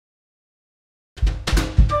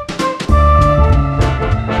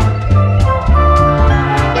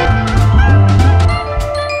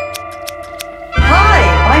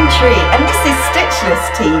Tree, and this is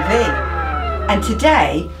Stitchless TV. And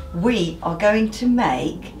today we are going to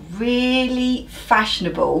make really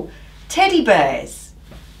fashionable teddy bears.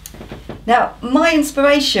 Now, my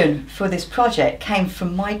inspiration for this project came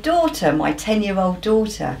from my daughter, my 10-year-old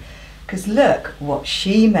daughter, because look what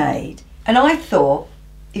she made. And I thought,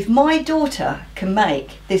 if my daughter can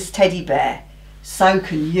make this teddy bear, so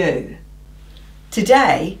can you.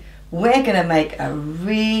 Today, we're going to make a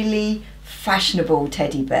really fashionable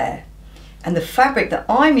teddy bear. And the fabric that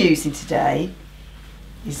I'm using today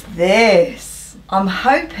is this. I'm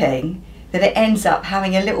hoping that it ends up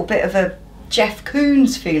having a little bit of a Jeff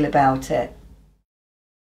Koons feel about it.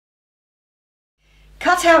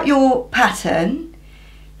 Cut out your pattern.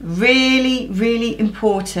 Really, really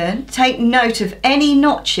important. Take note of any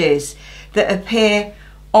notches that appear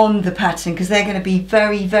on the pattern because they're going to be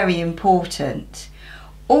very, very important.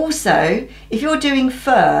 Also, if you're doing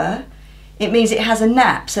fur, it means it has a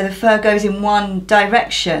nap, so the fur goes in one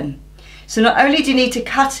direction. So not only do you need to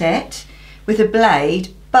cut it with a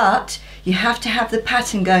blade, but you have to have the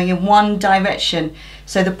pattern going in one direction,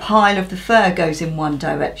 so the pile of the fur goes in one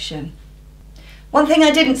direction. One thing I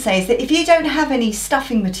didn't say is that if you don't have any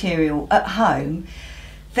stuffing material at home,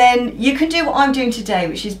 then you can do what I'm doing today,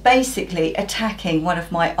 which is basically attacking one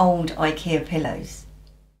of my old IKEA pillows.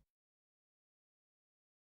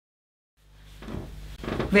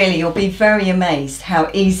 Really, you'll be very amazed how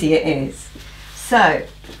easy it is. So,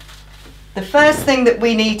 the first thing that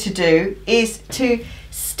we need to do is to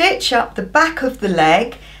stitch up the back of the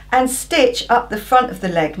leg and stitch up the front of the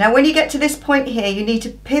leg. Now, when you get to this point here, you need to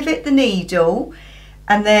pivot the needle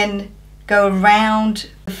and then go around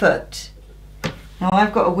the foot. Now,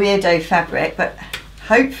 I've got a weirdo fabric, but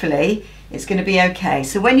hopefully it's going to be okay.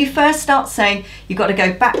 So when you first start sewing, you've got to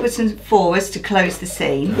go backwards and forwards to close the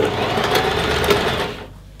seam.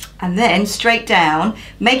 And then straight down,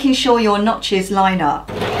 making sure your notches line up.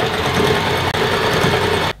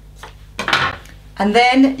 And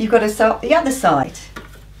then you've got to sew up the other side.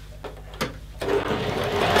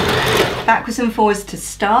 Backwards and forwards to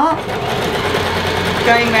start,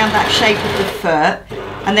 going around that shape of the foot.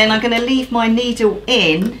 And then I'm going to leave my needle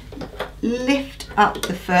in, lift up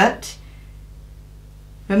the foot.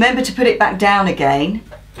 Remember to put it back down again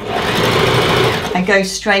and go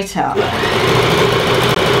straight up.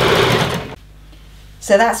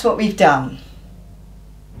 So that's what we've done.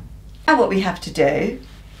 Now what we have to do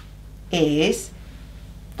is,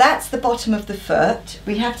 that's the bottom of the foot.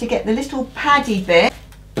 We have to get the little paddy bit.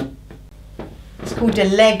 It's called a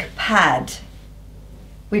leg pad.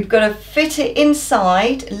 We've got to fit it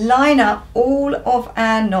inside, line up all of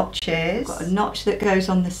our notches. Got a notch that goes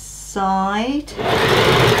on the side.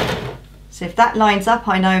 So if that lines up,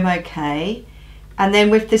 I know I'm okay. And then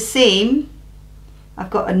with the seam, I've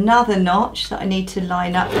got another notch that I need to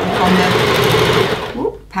line up on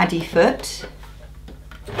the paddy foot.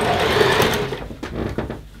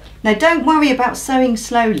 Now don't worry about sewing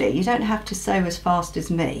slowly. You don't have to sew as fast as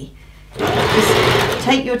me. Just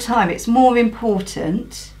take your time. It's more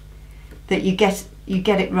important that you get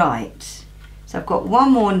it right. So I've got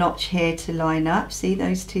one more notch here to line up. See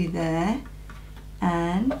those two there?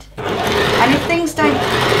 And if things don't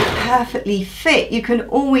perfectly fit, you can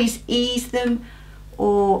always ease them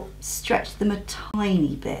or stretch them a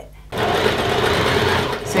tiny bit.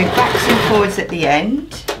 So backwards and forwards at the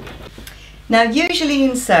end. Now usually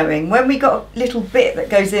in sewing, when we got a little bit that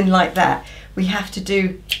goes in like that, we have to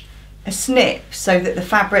do a snip so that the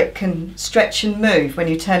fabric can stretch and move when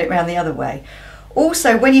you turn it around the other way.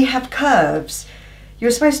 Also, when you have curves, you're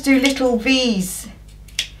supposed to do little V's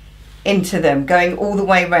into them going all the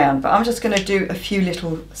way round, but I'm just going to do a few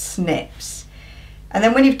little snips. And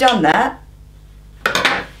then when you've done that,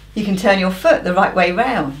 you can turn your foot the right way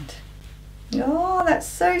round. Oh, that's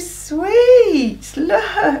so sweet.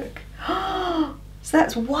 Look. So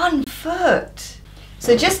that's one foot.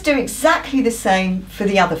 So just do exactly the same for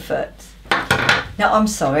the other foot. Now, I'm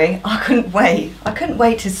sorry, I couldn't wait. I couldn't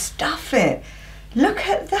wait to stuff it. Look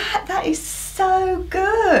at that. That is so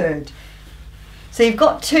good. So you've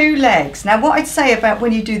got two legs. Now, what I'd say about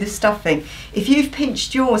when you do the stuffing, if you've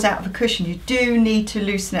pinched yours out of a cushion, you do need to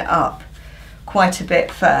loosen it up quite a bit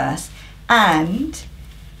first, and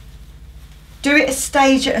do it a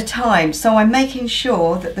stage at a time. So I'm making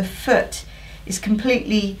sure that the foot is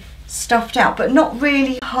completely stuffed out, but not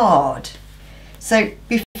really hard. So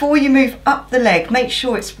before you move up the leg, make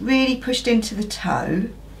sure it's really pushed into the toe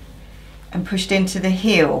and pushed into the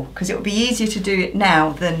heel, because it will be easier to do it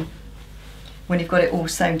now than when you've got it all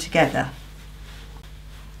sewn together.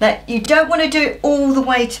 Now, you don't want to do it all the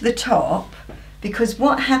way to the top, because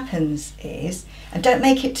what happens is, and don't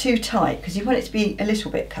make it too tight because you want it to be a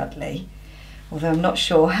little bit cuddly, although I'm not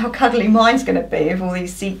sure how cuddly mine's going to be with all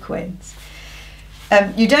these sequins.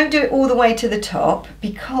 You don't do it all the way to the top,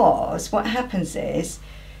 because what happens is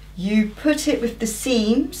you put it with the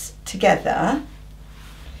seams together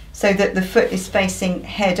so that the foot is facing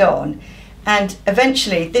head on, and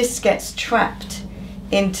eventually this gets trapped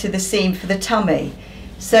into the seam for the tummy.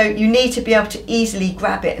 So you need to be able to easily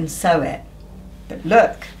grab it and sew it. But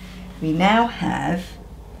look, we now have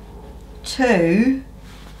 2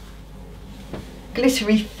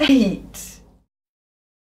 glittery feet.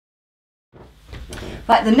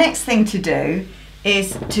 Right, the next thing to do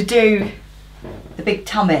is to do the big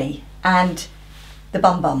tummy and the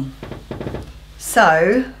bum bum.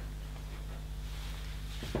 So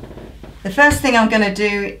the first thing I'm going to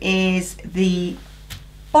do is the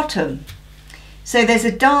bottom. So there's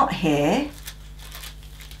a dart here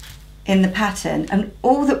in the pattern, and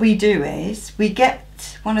all that we do is we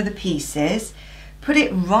get one of the pieces, put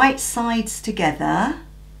it right sides together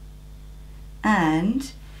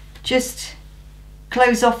and just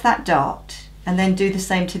close off that dart, and then do the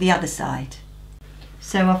same to the other side.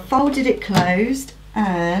 So I've folded it closed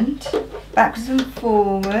and backwards and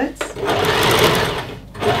forwards.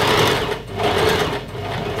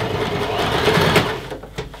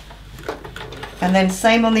 And then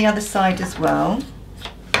same on the other side as well.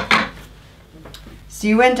 So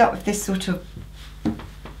you end up with this sort of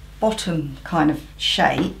bottom kind of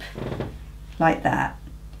shape, like that.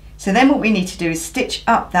 So then what we need to do is stitch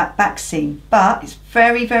up that back seam, but it's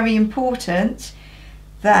very, very important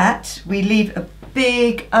that we leave a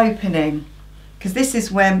big opening, because this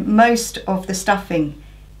is where most of the stuffing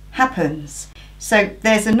happens. So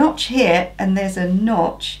there's a notch here and there's a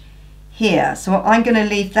notch here, so I'm going to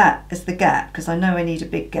leave that as the gap because I know I need a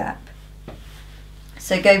big gap.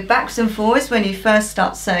 So go backwards and forwards when you first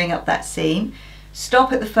start sewing up that seam,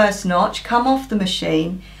 stop at the first notch, come off the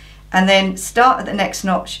machine, and then start at the next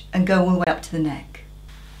notch and go all the way up to the neck.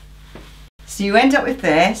 So you end up with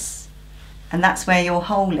this, and that's where your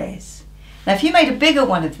hole is. Now if you made a bigger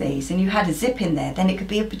one of these and you had a zip in there, then it could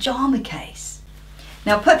be a pyjama case.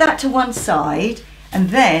 Now put that to one side, and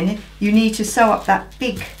then you need to sew up that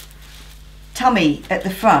big tummy at the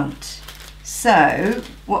front. So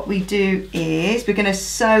what we do is we're going to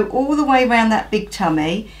sew all the way around that big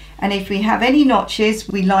tummy, and if we have any notches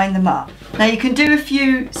we line them up. Now you can do a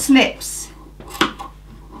few snips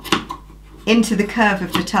into the curve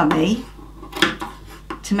of the tummy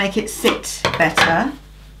to make it sit better,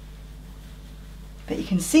 but you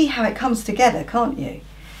can see how it comes together, can't you?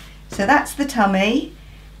 So that's the tummy,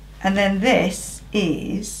 and then this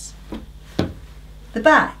is the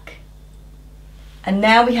back. And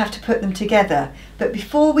now we have to put them together, but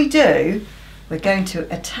before we do, we're going to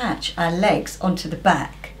attach our legs onto the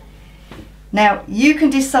back. Now you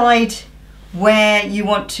can decide where you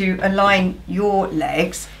want to align your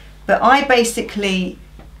legs, but I basically,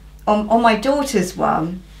 on my daughter's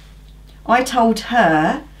one, I told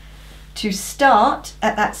her to start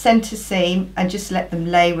at that centre seam and just let them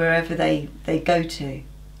lay wherever they go to.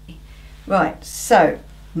 Right, so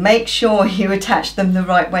make sure you attach them the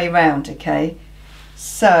right way round, okay?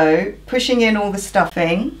 So pushing in all the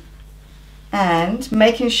stuffing and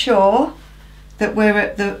making sure that we're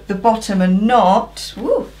at the bottom and not,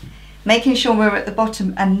 making sure we're at the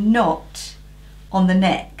bottom and not on the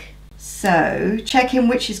neck. So checking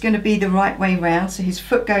which is going to be the right way round, so his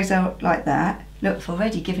foot goes out like that. Look, I've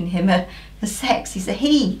already given him a sex, he's a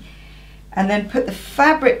he. And then put the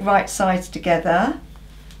fabric right sides together,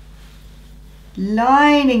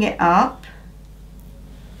 lining it up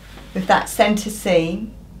with that centre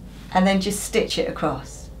seam, and then just stitch it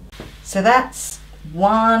across. So that's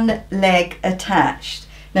one leg attached.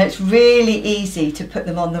 Now it's really easy to put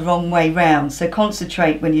them on the wrong way round, so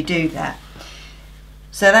concentrate when you do that.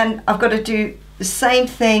 So then I've got to do the same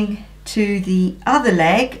thing to the other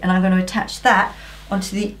leg, and I'm going to attach that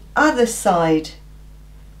onto the other side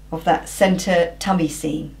of that centre tummy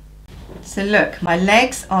seam. So look, my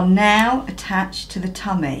legs are now attached to the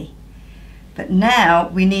tummy, but now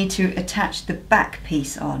we need to attach the back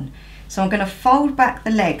piece on. So I'm going to fold back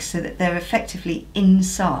the legs so that they're effectively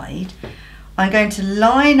inside. I'm going to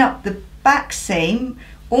line up the back seam.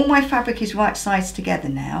 All my fabric is right sides together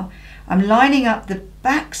now. I'm lining up the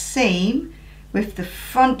back seam with the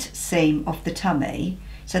front seam of the tummy.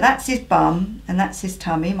 So that's his bum and that's his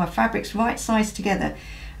tummy. My fabric's right sides together,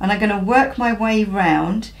 and I'm going to work my way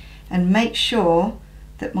round and make sure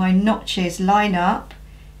that my notches line up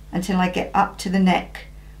until I get up to the neck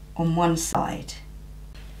on one side.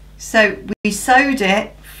 So we sewed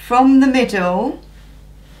it from the middle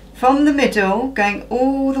from the middle, going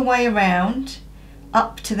all the way around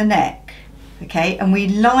up to the neck, okay? And we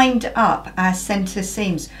lined up our center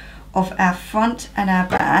seams of our front and our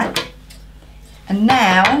back. And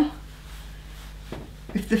now,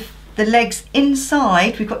 with the legs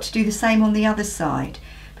inside, we've got to do the same on the other side.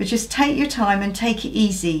 But just take your time and take it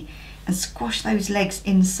easy and squash those legs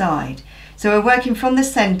inside. So we're working from the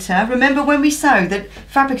center. Remember when we sew that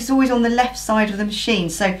fabric is always on the left side of the machine.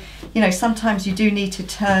 So, you know, sometimes you do need to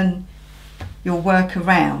turn your work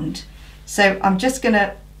around. So I'm just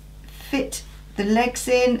gonna fit the legs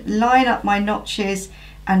in, line up my notches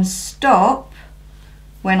and stop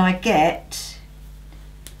when I get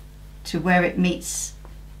to where it meets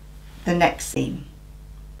the neck seam.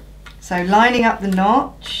 So lining up the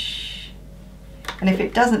notch, and if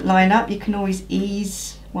it doesn't line up, you can always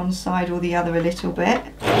ease one side or the other a little bit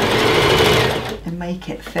and make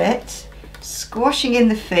it fit. Squashing in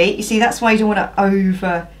the feet, you see that's why you don't want to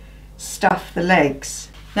over stuff the legs.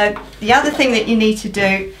 Now the other thing that you need to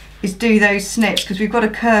do is do those snips, because we've got a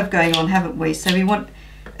curve going on, haven't we? So we want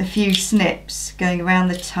a few snips going around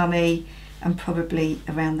the tummy and probably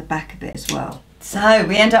around the back a bit as well. So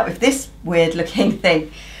we end up with this weird looking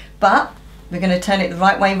thing, but we're going to turn it the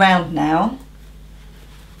right way round now.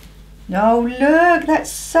 Oh look,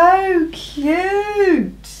 that's so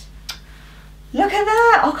cute. Look at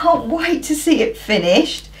that, I can't wait to see it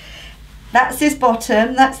finished. That's his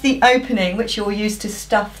bottom, that's the opening which you'll use to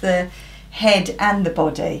stuff the head and the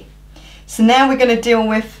body. So now we're going to deal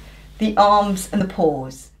with the arms and the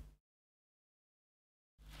paws.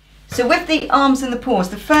 So with the arms and the paws,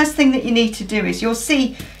 the first thing that you need to do is, you'll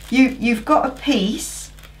see you've got a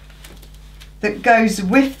piece that goes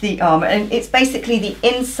with the arm, and it's basically the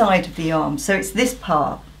inside of the arm, so it's this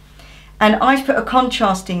part. And I've put a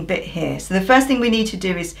contrasting bit here. So the first thing we need to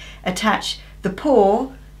do is attach the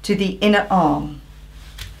paw to the inner arm.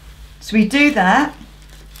 So we do that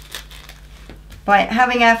by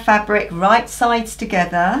having our fabric right sides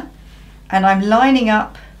together, and I'm lining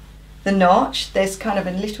up the notch. There's kind of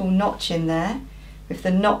a little notch in there with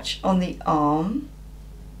the notch on the arm,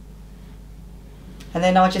 and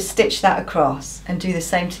then I'll just stitch that across and do the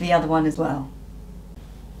same to the other one as well.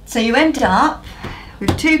 So you end up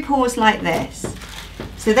with two paws like this.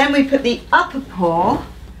 So then we put the upper paw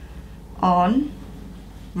on,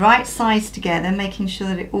 right sides together, making sure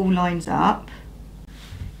that it all lines up.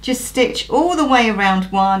 Just stitch all the way around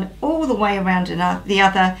one, all the way around the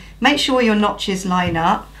other. Make sure your notches line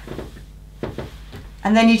up,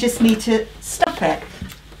 and then you just need to stuff it.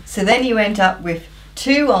 So then you end up with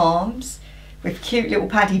two arms with cute little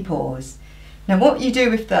paddy paws. Now what you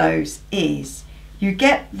do with those is you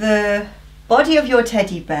get the body of your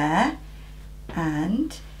teddy bear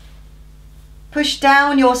and push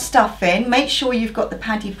down your stuffing. Make sure you've got the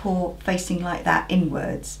paddy paw facing like that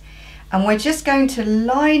inwards. And we're just going to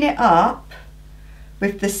line it up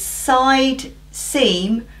with the side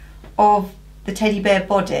seam of the teddy bear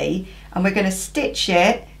body, and we're going to stitch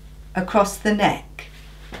it across the neck.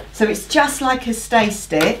 So it's just like a stay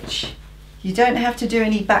stitch. You don't have to do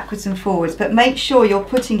any backwards and forwards, but make sure you're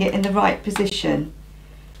putting it in the right position.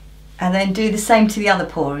 And then do the same to the other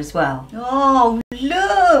paw as well. Oh,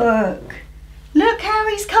 look! Look how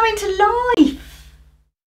he's coming to life!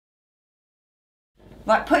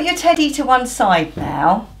 Right, put your teddy to one side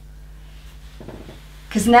now,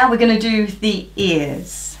 because now we're going to do the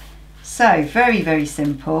ears. So, very, very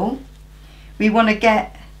simple. We want to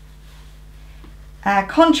get our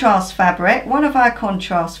contrast fabric, one of our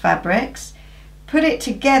contrast fabrics, put it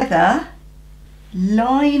together,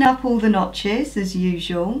 line up all the notches as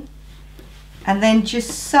usual, and then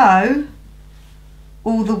just sew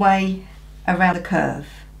all the way around the curve.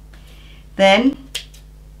 Then,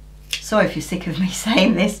 sorry if you're sick of me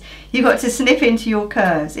saying this, you've got to snip into your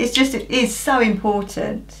curves. It is so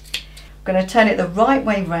important. I'm going to turn it the right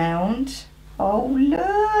way round. Oh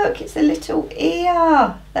look, it's a little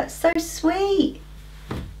ear. That's so sweet.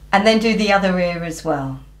 And then do the other ear as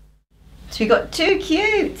well. So we've got two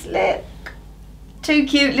cute, look, two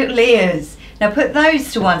cute little ears. Now put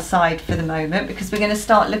those to one side for the moment, because we're going to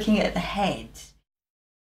start looking at the head.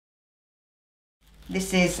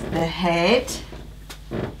 This is the head.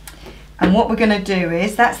 And what we're going to do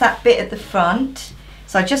is, that's that bit at the front.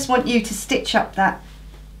 So I just want you to stitch up that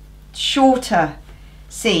shorter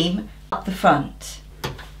seam up the front.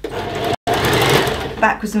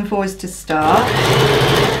 Backwards and forwards to start.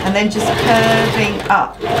 And then just curving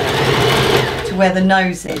up to where the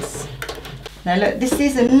nose is. Now look, this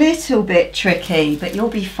is a little bit tricky, but you'll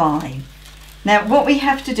be fine. Now what we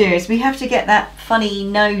have to do is we have to get that funny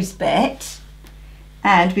nose bit,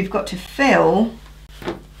 and we've got to fill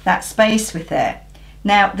that space with it.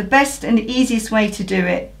 Now the best and easiest way to do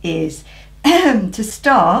it is to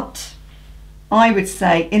start, I would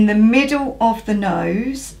say, in the middle of the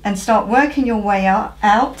nose and start working your way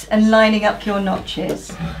out and lining up your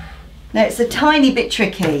notches. Now it's a tiny bit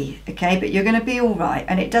tricky, okay, but you're going to be all right,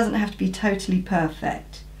 and it doesn't have to be totally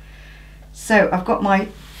perfect. So I've got my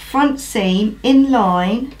front seam in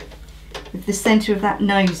line with the centre of that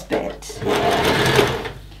nose bit,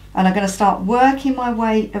 and I'm going to start working my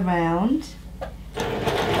way around,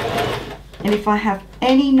 and if I have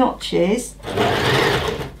any notches,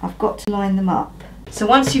 I've got to line them up. So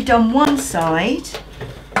once you've done one side,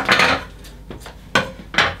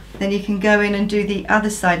 then you can go in and do the other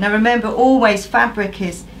side. Now remember, always fabric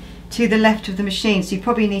is to the left of the machine, so you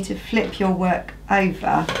probably need to flip your work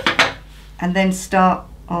over and then start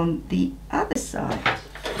on the other side.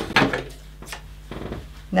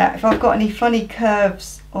 Now if I've got any funny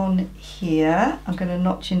curves on here, I'm going to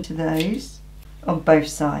notch into those on both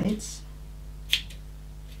sides.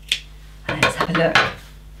 Let's have a look.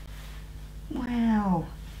 Wow,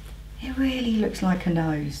 it really looks like a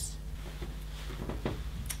nose.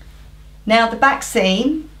 Now the back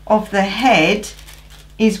seam of the head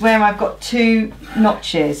is where I've got 2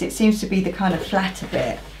 notches. It seems to be the kind of flatter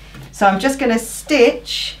bit. So I'm just going to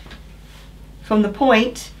stitch from the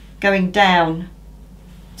point going down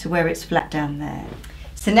to where it's flat down there.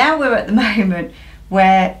 So now we're at the moment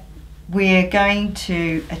where we're going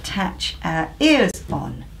to attach our ears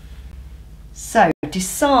on. So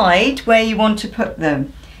decide where you want to put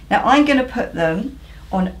them. Now I'm going to put them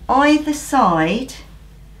on either side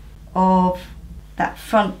of that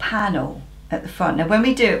front panel at the front. Now when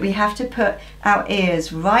we do it, we have to put our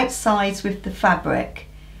ears right sides with the fabric,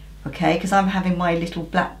 okay, because I'm having my little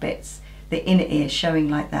black bits, the inner ear, showing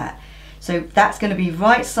like that. So that's going to be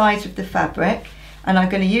right sides with the fabric, and I'm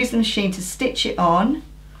going to use the machine to stitch it on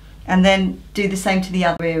and then do the same to the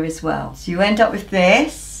other ear as well. So you end up with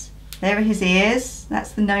this. There are his ears,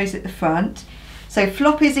 that's the nose at the front. So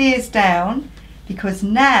flop his ears down, because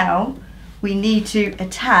now we need to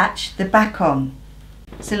attach the back on.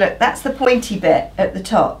 So look, that's the pointy bit at the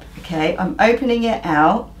top, okay? I'm opening it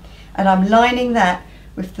out and I'm lining that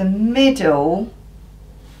with the middle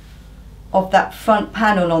of that front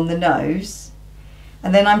panel on the nose,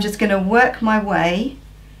 and then I'm just going to work my way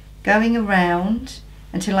going around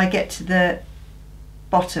until I get to the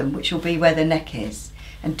bottom, which will be where the neck is.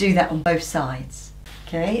 And do that on both sides.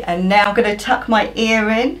 Okay, and now I'm going to tuck my ear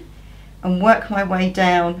in and work my way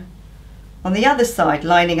down on the other side,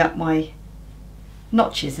 lining up my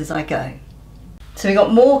notches as I go. So we've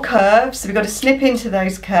got more curves, so we've got to snip into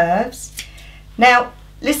those curves. Now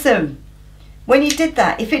listen, when you did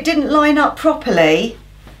that, if it didn't line up properly,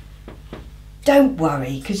 don't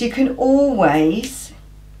worry, because you can always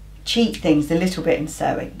cheat things a little bit in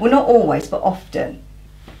sewing. Well, not always, but often.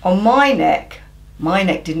 On my neck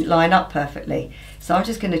didn't line up perfectly, so I'm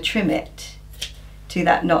just going to trim it to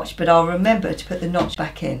that notch, but I'll remember to put the notch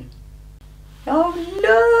back in. Oh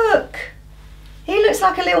look, he looks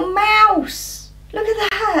like a little mouse. Look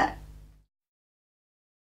at that.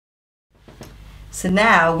 So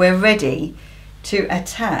now we're ready to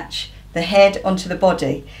attach the head onto the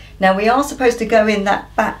body. Now we are supposed to go in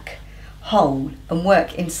that back hole and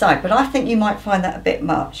work inside, but I think you might find that a bit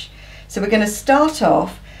much. So we're going to start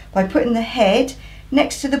off by putting the head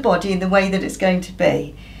next to the body in the way that it's going to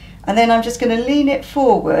be, and then I'm just going to lean it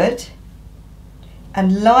forward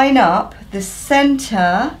and line up the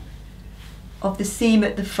centre of the seam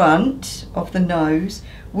at the front of the nose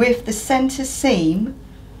with the centre seam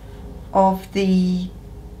of the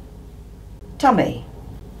tummy,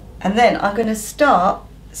 and then I'm going to start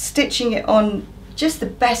stitching it on just the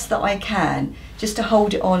best that I can, just to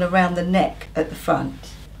hold it on around the neck at the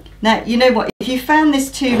front. Now you know what, if you found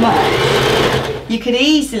this too much, you could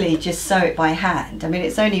easily just sew it by hand. I mean,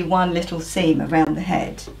 it's only one little seam around the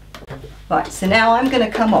head. Right, so now I'm going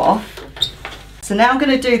to come off. So now I'm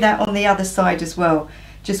going to do that on the other side as well,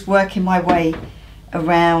 just working my way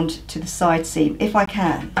around to the side seam if I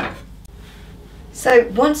can. So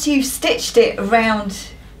once you've stitched it around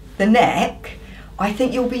the neck, I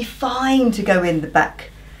think you'll be fine to go in the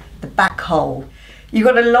back hole. You've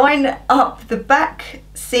got to line up the back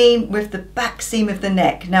seam with the back seam of the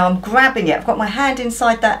neck. Now I'm grabbing it, I've got my hand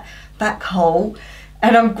inside that back hole,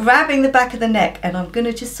 and I'm grabbing the back of the neck, and I'm going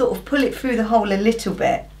to just sort of pull it through the hole a little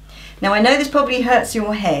bit. Now I know this probably hurts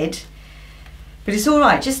your head, but it's all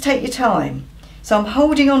right, just take your time. So I'm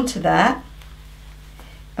holding on to that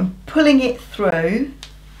and pulling it through,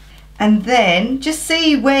 and then just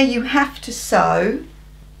see where you have to sew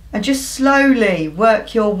and just slowly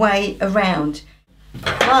work your way around.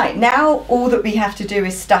 Right, now all that we have to do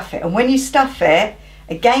is stuff it, and when you stuff it,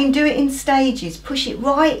 Again, do it in stages. Push it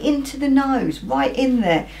right into the nose, right in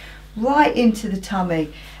there, right into the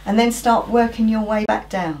tummy, and then start working your way back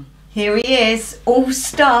down. Here he is, all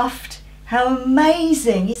stuffed. How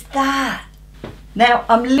amazing is that? Now,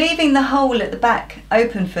 I'm leaving the hole at the back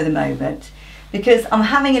open for the moment because I'm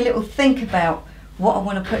having a little think about what I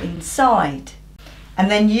want to put inside.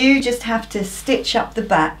 And then you just have to stitch up the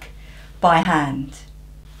back by hand.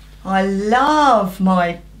 I love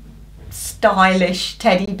my stylish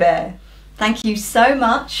teddy bear. Thank you so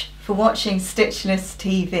much for watching Stitchless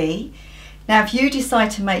TV. Now, if you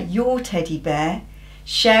decide to make your teddy bear,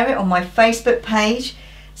 share it on my Facebook page,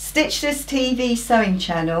 Stitchless TV sewing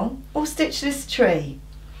channel, or Stitchless Tree.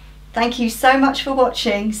 Thank you so much for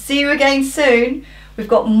watching. See you again soon. We've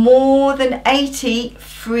got more than 80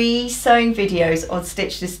 free sewing videos on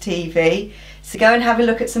Stitchless TV, so go and have a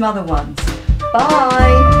look at some other ones.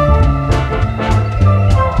 Bye!